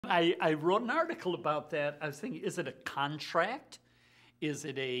I wrote an article about that. I was thinking, is it a contract? Is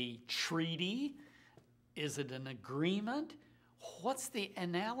it a treaty? Is it an agreement? What's the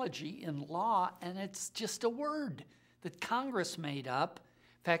analogy in law? And it's just a word that Congress made up.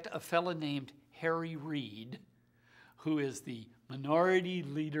 In fact, a fellow named Harry Reid, who is the minority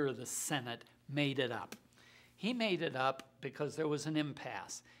leader of the Senate, made it up. He made it up because there was an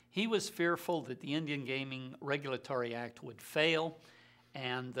impasse. He was fearful that the Indian Gaming Regulatory Act would fail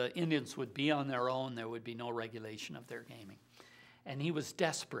and the Indians would be on their own. There would be no regulation of their gaming. And he was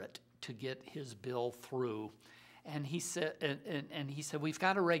desperate to get his bill through. And he said, we've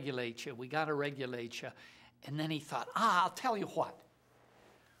got to regulate you. We got to regulate you. And then he thought, I'll tell you what.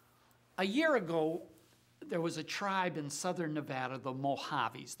 A year ago, there was a tribe in southern Nevada, the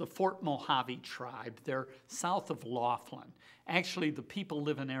Mojaves, the Fort Mojave tribe. They're south of Laughlin. Actually, the people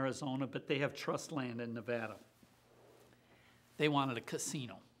live in Arizona, but they have trust land in Nevada. They wanted a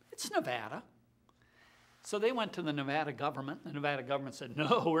casino. It's Nevada. So they went to the Nevada government. The Nevada government said,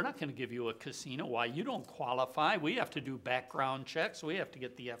 no, we're not going to give you a casino. Why? You don't qualify. We have to do background checks. We have to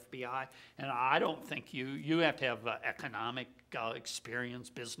get the FBI. And I don't think you have to have economic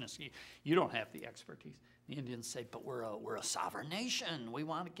experience, business. You don't have the expertise. The Indians say, but we're a sovereign nation. We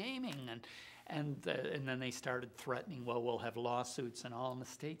want gaming. And then they started threatening, well, we'll have lawsuits and all. And the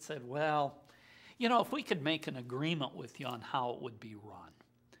state said, well, you know, if we could make an agreement with you on how it would be run.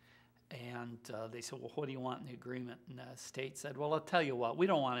 And they said, well, what do you want in the agreement? And the state said, well, I'll tell you what, we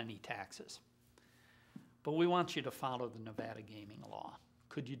don't want any taxes. But we want you to follow the Nevada gaming law.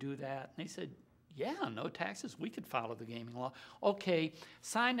 Could you do that? And they said, yeah, no taxes. We could follow the gaming law. Okay,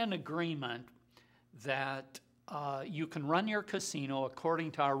 sign an agreement that you can run your casino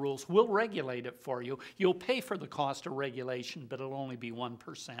according to our rules. We'll regulate it for you. You'll pay for the cost of regulation, but it'll only be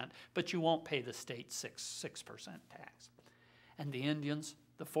 1%. But you won't pay the state 6% tax. And the Indians,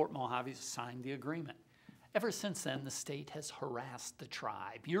 the Fort Mojaves, signed the agreement. Ever since then, the state has harassed the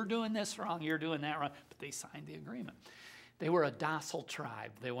tribe. You're doing this wrong, you're doing that wrong, but they signed the agreement. They were a docile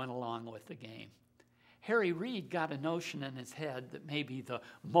tribe. They went along with the game. Harry Reid got a notion in his head that maybe the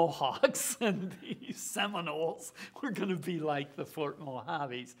Mohawks and the Seminoles were going to be like the Fort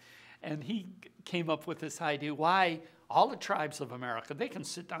Mojaves. And he came up with this idea, why all the tribes of America, they can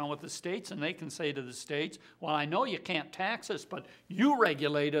sit down with the states and they can say to the states, well, I know you can't tax us, but you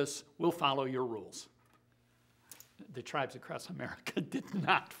regulate us, we'll follow your rules. The tribes across America did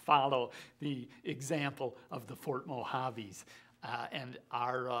not follow the example of the Fort Mojaves. And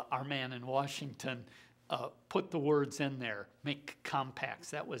our man in Washington put the words in there, make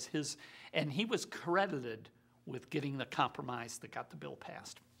compacts. That was his, and he was credited with getting the compromise that got the bill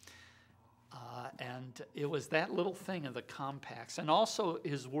passed. And it was that little thing of the compacts, and also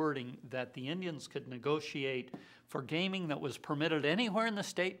his wording that the Indians could negotiate for gaming that was permitted anywhere in the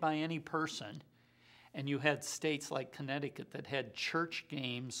state by any person. And you had states like Connecticut that had church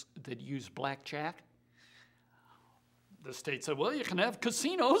games that used blackjack. The state said, well, you can have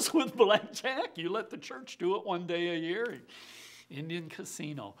casinos with blackjack. You let the church do it one day a year. Indian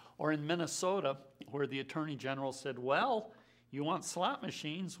casino. Or in Minnesota, where the Attorney General said, well, you want slot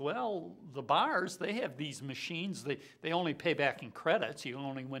machines? Well, the bars, they have these machines. They only pay back in credits. You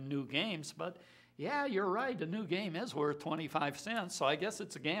only win new games. But yeah, you're right. A new game is worth 25 cents. So I guess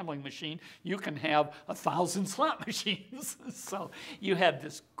it's a gambling machine. You can have 1,000 slot machines. So you had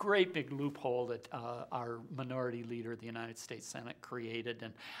this great big loophole that our minority leader of the United States Senate created.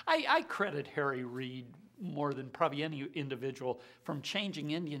 And I credit Harry Reid more than probably any individual from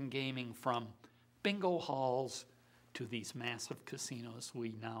changing Indian gaming from bingo halls to these massive casinos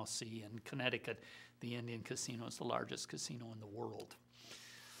we now see in Connecticut. The Indian casino is the largest casino in the world.